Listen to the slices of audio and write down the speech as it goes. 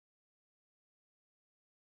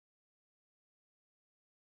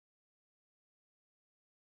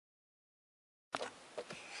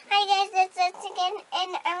Hi guys, it's us again,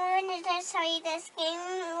 and I wanted to show you this game.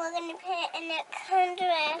 We're gonna put it in a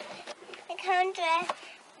contract. It comes with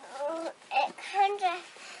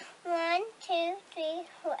 1, 2, 3,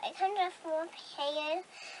 4. It comes with 4 players.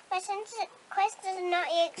 But since Quest is not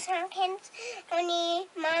yet Shopkins, only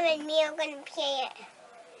Mom and me are gonna play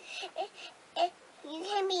it. You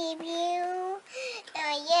can be blue,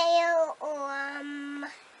 yellow, or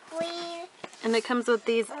green. And it comes with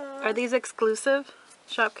these. Are these exclusive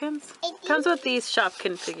Shopkins? It comes with these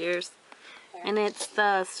Shopkin figures, and it's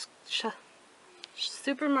the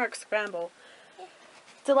Supermarket Scramble.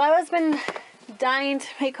 Delilah's been dying to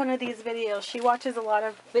make one of these videos. She watches a lot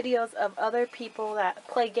of videos of other people that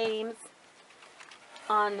play games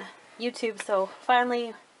on YouTube. So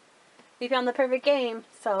finally, we found the perfect game.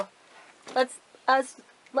 So let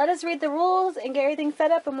us read the rules and get everything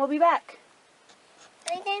set up, and we'll be back.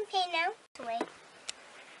 Are you gonna play now? Wait.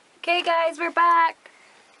 Okay guys, we're back.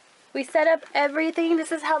 We set up everything.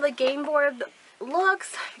 This is how the game board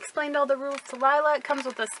looks. Explained all the rules to Lila. It comes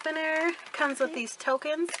with a spinner. Comes with these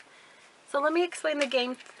tokens. So let me explain the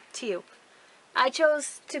game to you. I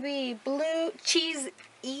chose to be blue, cheese,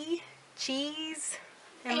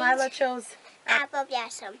 and Lila chose apple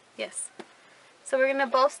blossom. Yes. So we're gonna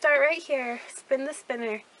both start right here. Spin the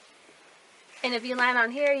spinner. And if you land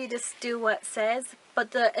on here, you just do what it says.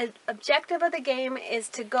 But the objective of the game is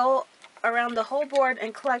to go around the whole board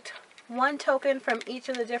and collect one token from each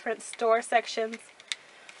of the different store sections.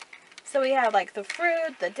 So we have like the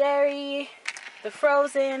fruit, the dairy, the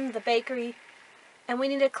frozen, the bakery. And we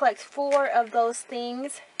need to collect 4 of those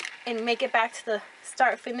things and make it back to the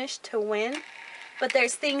start finish to win. But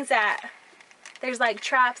there's things that, there's like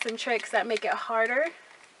traps and tricks that make it harder.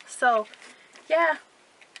 So yeah.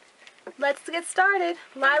 Let's get started.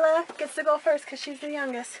 Lila gets to go first because she's the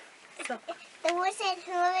youngest. So. The rule said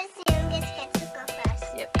whoever's the youngest gets to go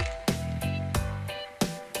first. Yep.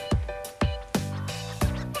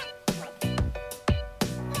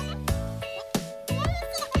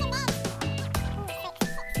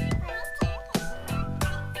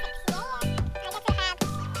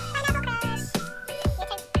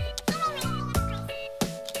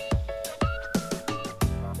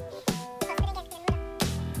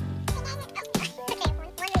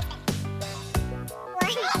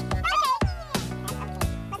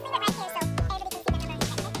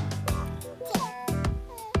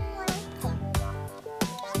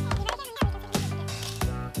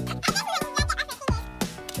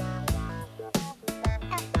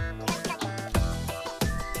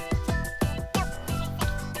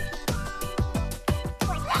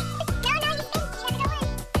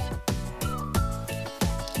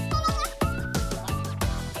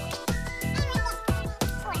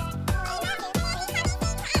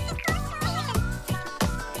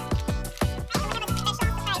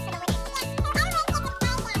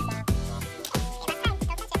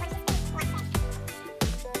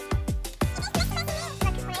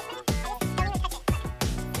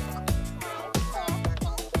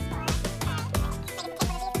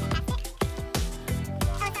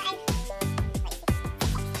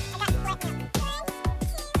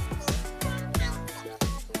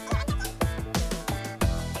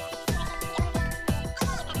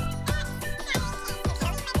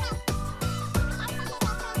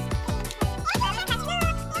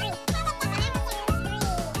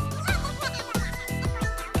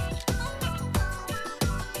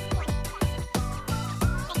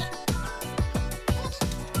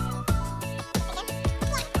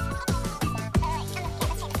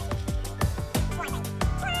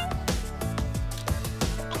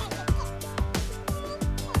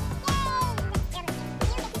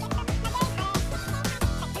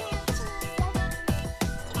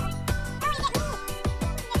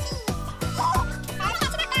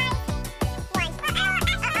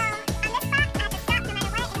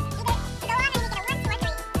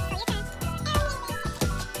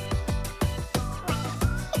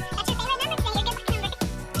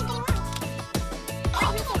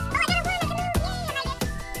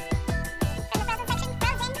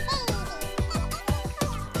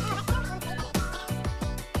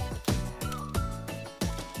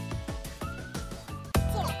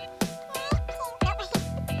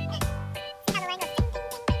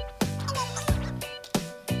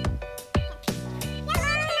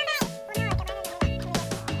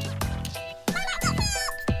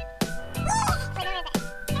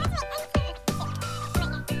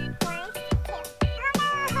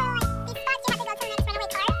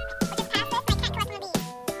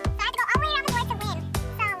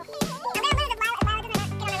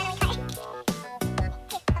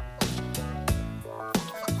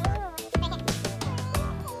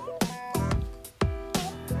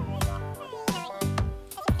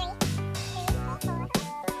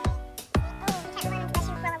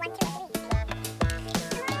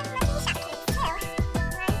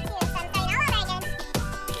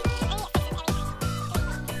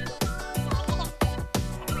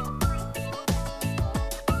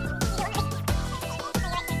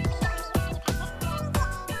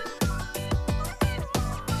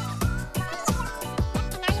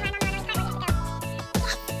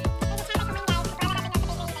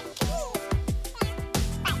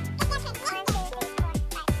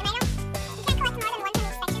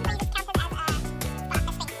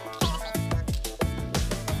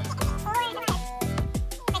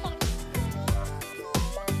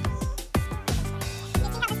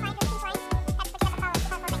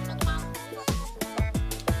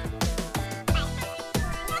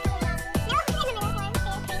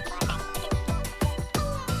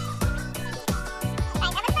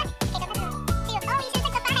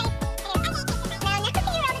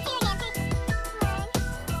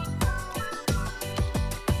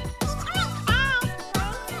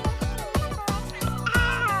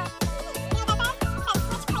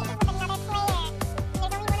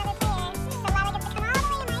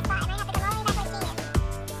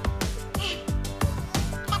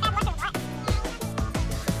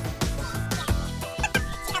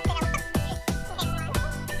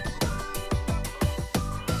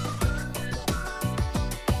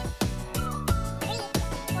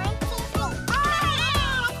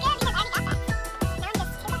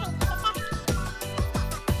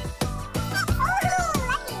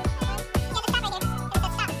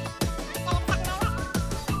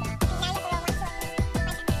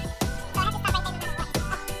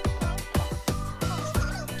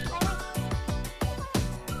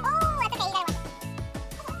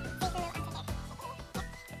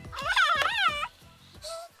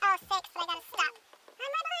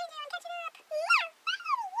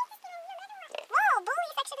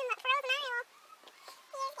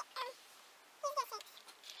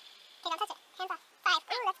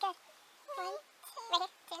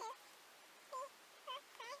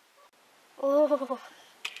 Oh.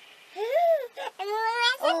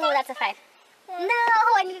 Oh, that's a 5. No,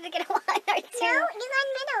 I needed to get a 1 or 2. No, you got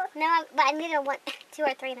middle. No, but I needed a 1, 2,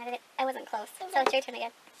 or 3, and I wasn't close. Okay. So it's your turn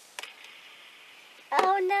again.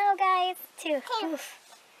 Oh no, guys. 2. 2. Oof.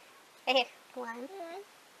 Right here. 1. 1,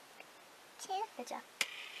 2. Good job.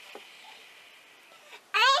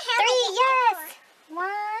 I 3, have yes. 1,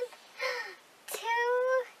 2,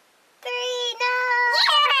 3. No.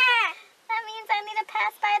 Yeah. That means I need to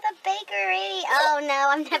pass by the bakery. Oh no,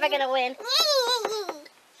 I'm never gonna win.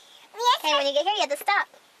 Okay, when you get here, you have to stop.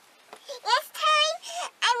 This time,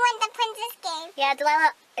 I won the princess game. Yeah,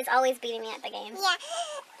 Delilah is always beating me at the game. Yeah,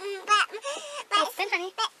 but Spin,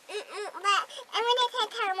 honey. But I wanted to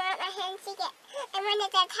tell Mom I wanted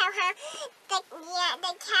to tell her the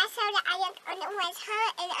castle that I looked on was her,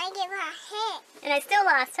 and I gave her a hit. And I still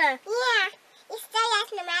lost, huh? Yeah, you still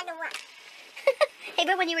lost no matter what. Hey,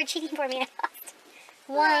 but when you were cheating for me, I lost.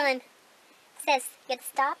 1. Sis, you have to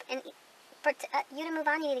stop, and for you to move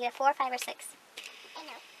on, you need to get a 4, 5, or 6. I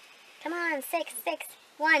know. Come on, 6, 6,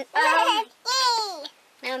 1. Yay!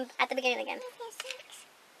 Now I'm at the beginning again. 6.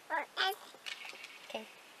 Okay.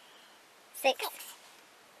 6.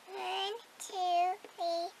 1, 2,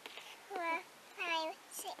 3, 4, 5,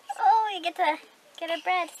 6. Oh, you get to get her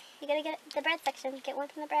bread. You gotta get the bread section. Get 1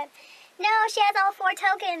 from the bread. No, she has all 4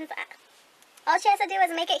 tokens. All she has to do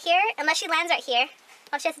is make it here. Unless she lands right here.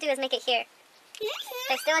 All she has to do is make it here.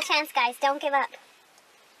 There's still a chance, guys. Don't give up.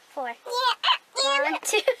 4. Yeah. 1,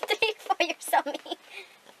 2, 3, 4. You're so mean.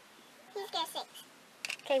 He's got 6.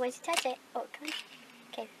 Okay, once you touch it. Oh, come on.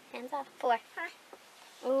 Okay, hands off. 4.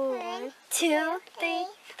 4. Ooh, 1, 1, 2, 3,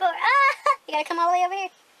 4. Ah! You gotta come all the way over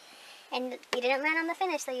here. And you didn't land on the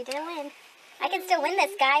finish, so you didn't win. I can still win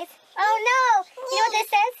this, guys. Oh no! You know what this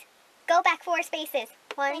says? Go back 4 spaces.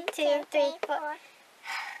 1, 2, 3, 4.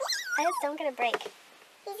 I just don't get a break.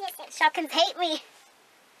 He's got 6. Shopkins hate me.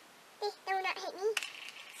 They do not hate me.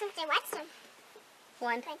 Since I watched them.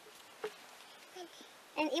 1.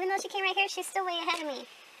 And even though she came right here, she's still way ahead of me.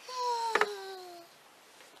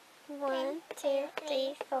 1, 2,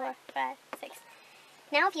 3, 4, 5, 6.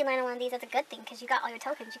 Now if you land on one of these, that's a good thing, because you got all your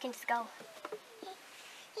tokens. You can just go.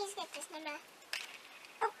 He's got this number.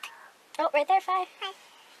 Oh, right there, 5.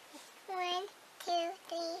 1, 2,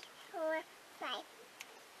 3, 4, 5.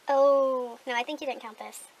 Oh, no, I think you didn't count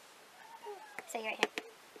this. So you're right here.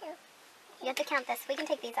 No. You have to count this. We can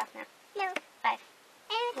take these off now. No. 5.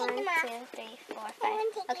 I don't 1, take 2, them off. 3, 4, I 5.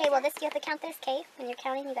 won't take Okay, these well, off. this you have to count this, Kay. When you're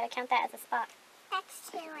counting, you gotta count that as a spot. That's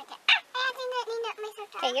 2 like that. I didn't need myself.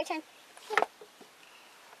 Okay, your turn.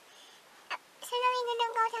 So now we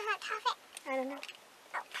don't go to Hot Topic. I don't know.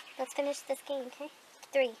 Let's finish this game, okay?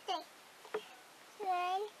 3.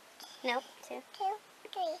 1, Nope, 2. 2,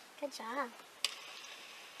 3. Good job.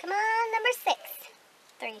 Come on, number 6.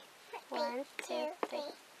 3. 1, 2, 3.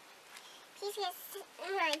 He's got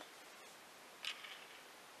 1.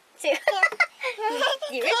 2.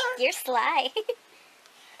 You're sly.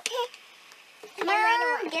 Come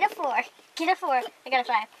on, get a 4. Get a 4. I got a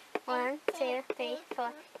 5. 1, 2, 3,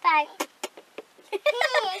 4, 5.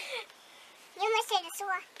 You must say the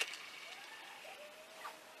sword.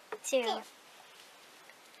 2. 2.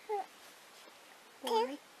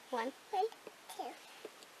 1. 1. 1, 2.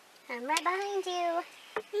 I'm right behind you.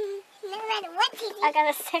 No matter what, Piggy. I got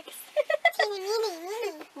a 6. Teeny, meeny,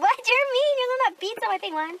 meeny. What? You're mean. You're the one that beats on my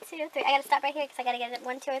thing. 1, 2, 3. I gotta stop right here because I gotta get it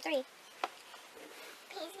 1, 2, or 3.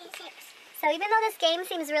 Piggy 6. So even though this game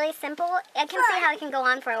seems really simple, I can see how it can go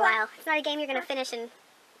on for a while. It's not a game you're gonna finish in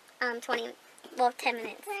 10 minutes. 1, 2,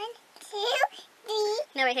 3.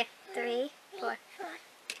 No, right here. 3, 4. 4.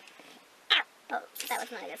 Oh, that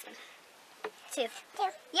was not a good one. 2.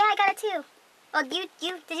 2. Yeah, I got a 2. Oh, did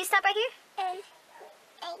you stop right here? 8.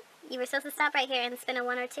 You were supposed to stop right here and spin a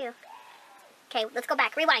 1 or 2. Okay, let's go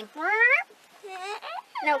back. Rewind.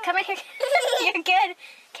 No, come right here. You're good.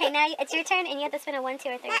 Okay, now it's your turn, and you have to spin a 1, 2,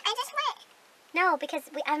 or 3. I just went. No, because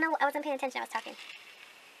I don't know. I wasn't paying attention. I was talking.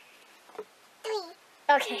 3.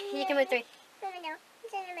 Okay, you can move 3. No, no,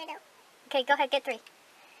 it's in the middle. Okay, go ahead. Get 3.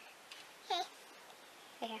 Okay.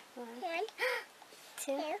 Right here. 1, 1,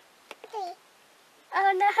 2. 2, 3.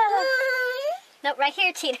 Oh no. No, right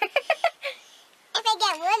here, cheater. If I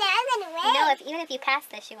get 1, I'm gonna win. No, even if you pass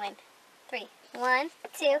this, you win. 3. 1,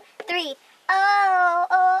 2, 3.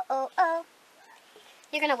 Oh.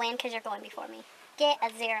 You're gonna win because you're going before me. Get a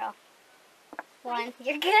 0. 1.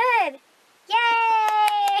 You're good.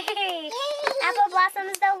 Yay! Apple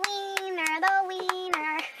Blossom's the wiener.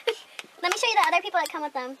 Let me show you the other people that come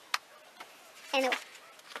with them.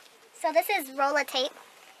 So this is roller tape.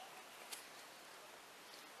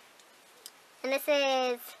 And this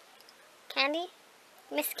is candy.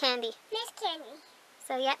 Miss Candy. Miss Candy.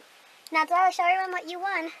 So, yeah. Now, Delilah, show everyone what you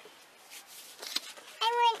won. I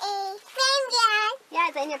want a fan. Yeah,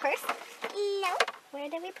 is it in your purse? No. Where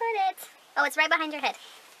did we put it? Oh, it's right behind your head.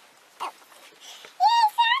 Oh.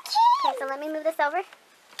 Yes, Okay, so let me move this over.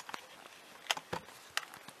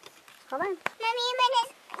 Hold on. Mommy, mine is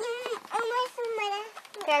almost one.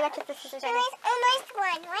 Here, I got you the scissors. It was almost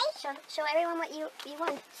one, right? Show everyone what you won.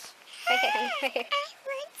 Right here, honey. Right here.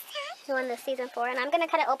 You won the season 4, and I'm going to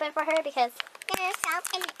cut it open for her because... Stop,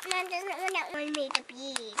 and Mom doesn't want me to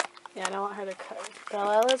bleed. Yeah, I don't want her to cut it.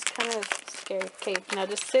 Delilah's kind of scared. Okay, now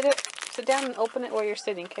just sit down and open it where you're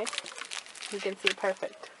sitting, okay? You can see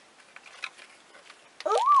perfect.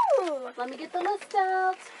 Ooh! Let me get the list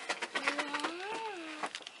out. Yeah.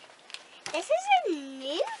 This is a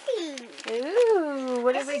new thing. Ooh,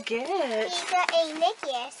 what did we get? We got a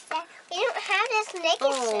necklace. We don't have this necklace.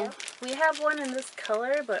 Oh, we have one in this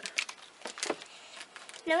color, but...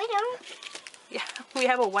 No, we don't. Yeah, we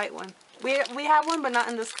have a white one. We have one, but not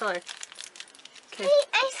in this color. Okay,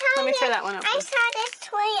 let me try that one out I first. saw this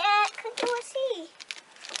toy at Control C.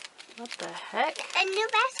 What the heck? A new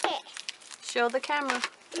basket. Show the camera.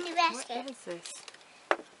 A new basket. What is this?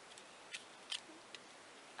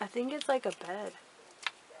 I think it's like a bed.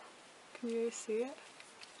 Can you guys see it?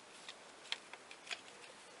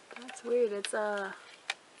 That's weird. It's a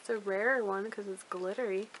rarer one because it's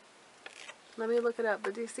glittery. Let me look it up.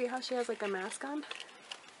 But do you see how she has like a mask on?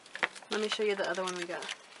 Let me show you the other one we got.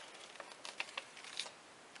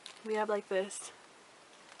 We have like this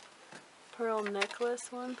pearl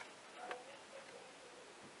necklace one.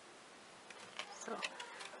 So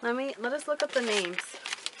let us look up the names.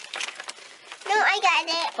 No, I got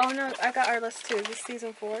it. Oh no, I got our list too. Is this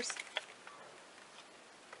season 4's?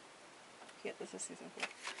 Yeah, this is season 4.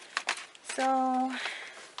 So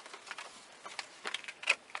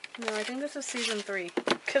no, I think this is season 3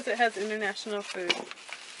 because it has international food.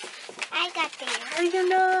 I got this. How do you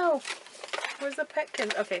know? Where's the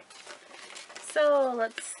Petkins? Okay. So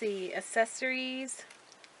let's see. Accessories.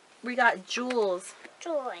 We got jewels.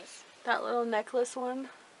 Drawers. That little necklace one.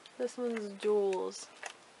 This one's jewels.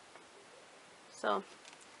 So,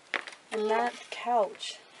 and that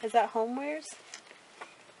couch. Is that homewares?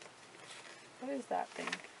 What is that thing?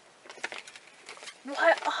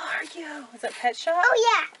 What are you? Is that Pet Shop? Oh,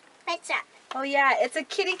 yeah. What's up? Oh yeah, it's a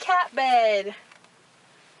kitty cat bed.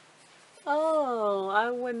 Oh,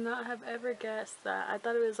 I would not have ever guessed that. I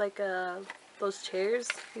thought it was like those chairs,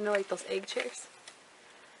 you know, like those egg chairs.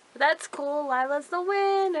 But that's cool. Lila's the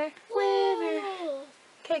winner. Winner. Yay.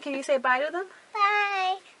 Okay, can you say bye to them?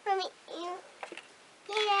 Bye. Mommy,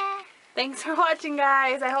 yeah. Thanks for watching,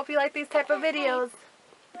 guys. I hope you like these type of videos.